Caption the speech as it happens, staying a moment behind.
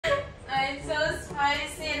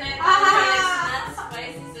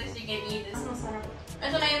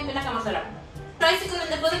tricycle in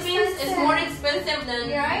the Philippines is more expensive than,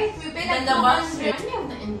 than the bus trip. I have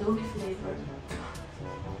the Indomie flavor.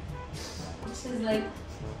 This is like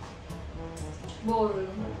boring.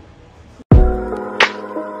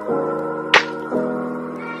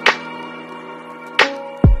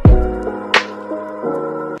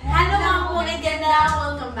 Hello mga Koreaganda!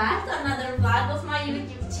 Welcome back to another vlog of my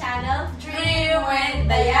YouTube channel, Dream with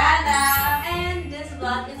Diana. And this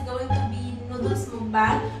vlog is going to be Noodles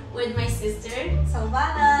Mukbang with my sister,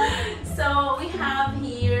 Salvana. So we have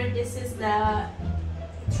here, this is the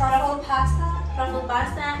truffle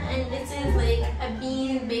pasta, and this is like a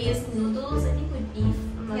bean-based noodles, I think with beef,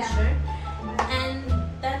 I'm not sure. And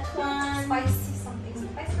that one, spicy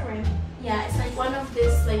rim. Yeah, it's like one of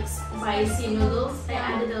these like spicy noodles. I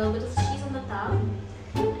added a little bit of cheese on the top,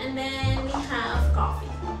 and then we have coffee.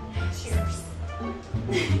 Cheers.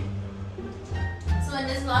 So in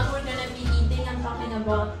this vlog, we're gonna be eating and talking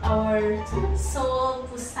about our Seoul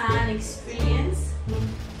Busan experience.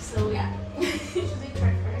 So yeah. Should we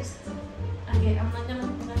try first? Okay, I'm gonna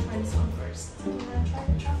try this one first. You wanna try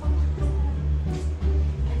the truffle?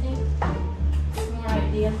 I think it's more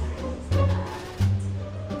ideal.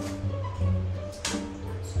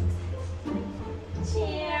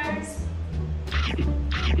 Cheers!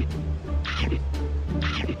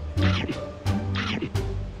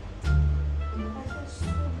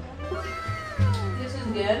 This is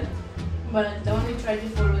good, but the one we tried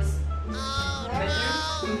before was better.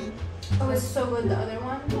 It was so good, the other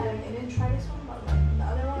one. I didn't try this one, but like, the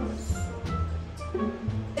other one was so good.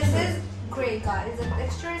 This is great, guys. The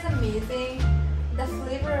texture is amazing. The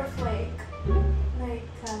flavor of like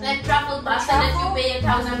truffle pasta that you pay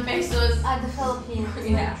 1,000 pesos at the Philippines.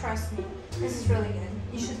 Yeah. Like, trust me, this is really good.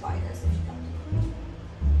 You should buy this if you come to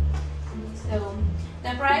Korea. So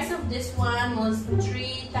the price of this one was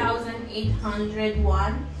 3,800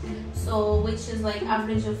 won, so which is like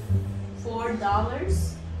average of $4,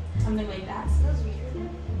 something like that. That was weird.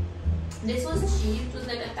 This was cheap. It was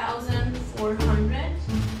like 1,400.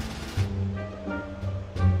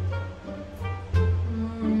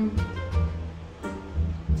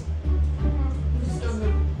 This is so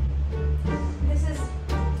good. This is,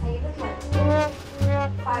 I give it like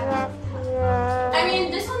 5 out of 10. I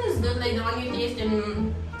mean, this one is good, like the one you taste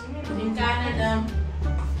in Canada,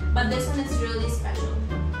 but this one is really special.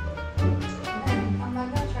 And I'm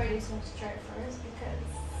not gonna try this one to try first because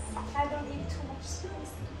I don't eat too much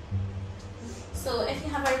spice. So, if you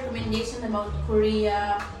have a recommendation about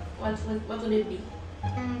Korea, what would it be?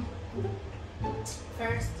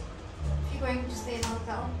 First, if you're going to stay in a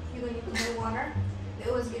hotel, you're going to need to buy water. They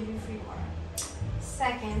always give you free water.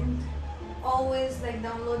 Second, always like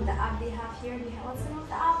download the app they have here. What's the name of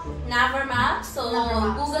the app? Naver Maps. So Naver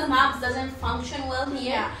Maps. Google Maps doesn't function well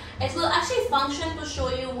here. Yeah. It will actually function to show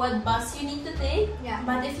you what bus you need to take. Yeah.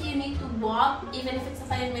 But if you need to walk, even if it's a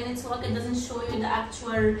 5 minutes walk, it doesn't show you the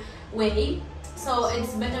actual way. So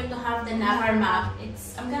it's better to have the Naver Map.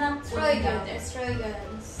 I'm gonna It's put really it good. out there. It's really good.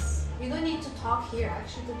 You don't need to talk here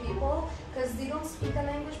actually to people because they don't speak the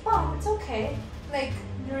language. But it's okay. Like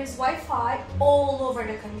there is Wi-Fi all over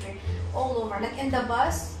the country, all over. Like in the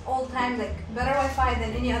bus, all time, like better Wi-Fi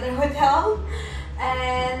than any other hotel.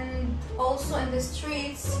 And also in the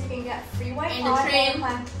streets, you can get free Wi-Fi. In the train.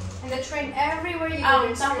 In the train, everywhere you go,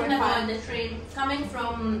 there's free Talking Wi-Fi. about the train, coming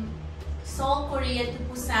from Seoul, Korea to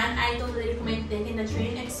Busan, I totally recommend taking the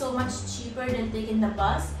train. It's so much cheaper than taking the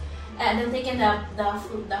bus, than taking the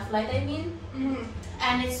flight, I mean.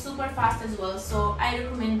 And it's super fast as well, so I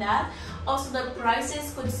recommend that. Also, the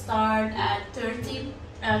prices could start at $30,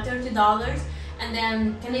 and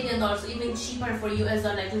then Canadian dollars, so even cheaper for US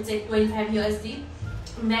dollar, like let's say 25 USD.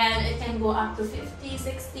 And then it can go up to 50,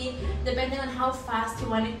 60, depending on how fast you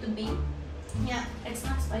want it to be. Yeah, it's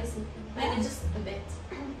not spicy, maybe just a bit.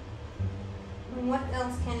 What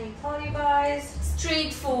else can we tell you guys?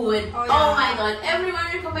 Street food. Oh, yeah. Oh my god, everyone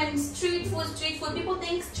recommends street food. People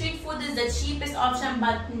think street food is the cheapest option,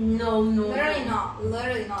 but no. Literally not.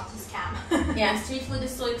 It's a scam. Yeah, street food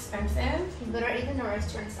is so expensive. You better eat in a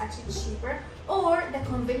restaurant. It's actually cheaper. Or the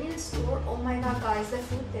convenience store. Oh my god, guys, the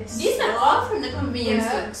food is These are all from the convenience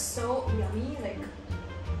store. So yummy.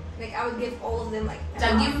 Like I would give all of them like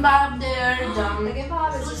The gimbap there, the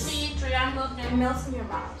gimbap is sushi, triangle it there. melts in your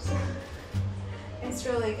mouth. It's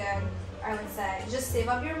really good. I would say just save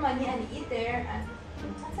up your money and eat there, and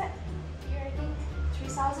that's it. You're I think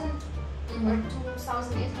 3,000 or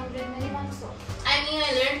 2,800 minimum. So I mean,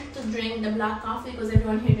 I learned to drink the black coffee because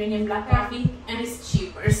everyone here drinking black coffee, and it's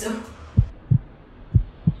cheaper. So.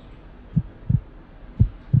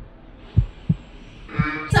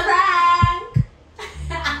 It's a prank!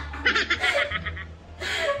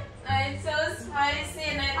 It's so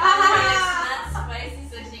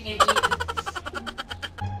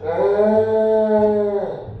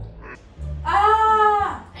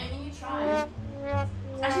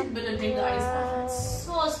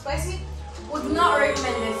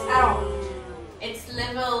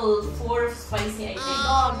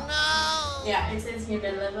near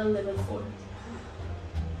the level 4.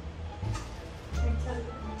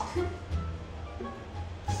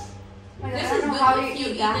 This This is is good good how if you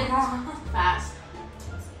you eat eat that. it fast.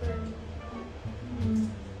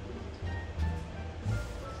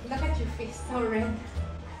 Look at your face, so red.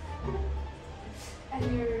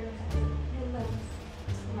 And your lips.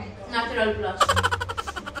 Oh my god. Natural blush.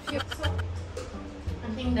 So, I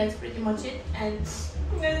think that's pretty much it. And this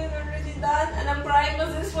is already done. And I'm crying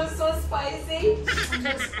because this was so spicy. I'm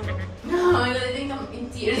just No, I think I'm in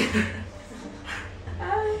tears.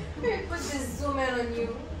 put this zoom in on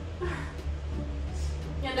you.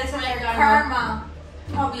 Yeah, that's my Karma.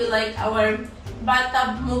 Hope you like our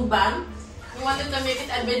bathtub mukbang. We wanted to make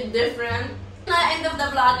it a bit different. Na end of the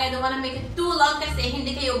vlog, I don't want to make it too long kasi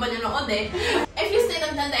hindi kayo ba nanood eh. If you stayed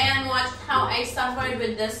until the end and watched how I suffered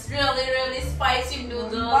with this really spicy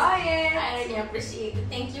noodles, Buy it! I really appreciate it.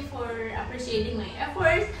 Thank you for appreciating my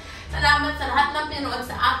efforts. Salamat sa lahat ng pinood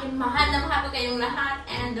sa akin. Mahal na mahal ko kayong lahat.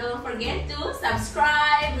 And don't forget to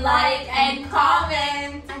subscribe, like, and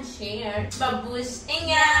comment, and share. Babush!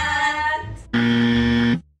 Ingat!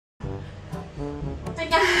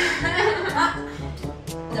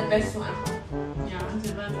 The best one. Yeah,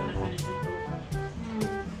 until I'm gonna finish it.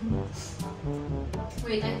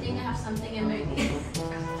 Wait, I think I have something in my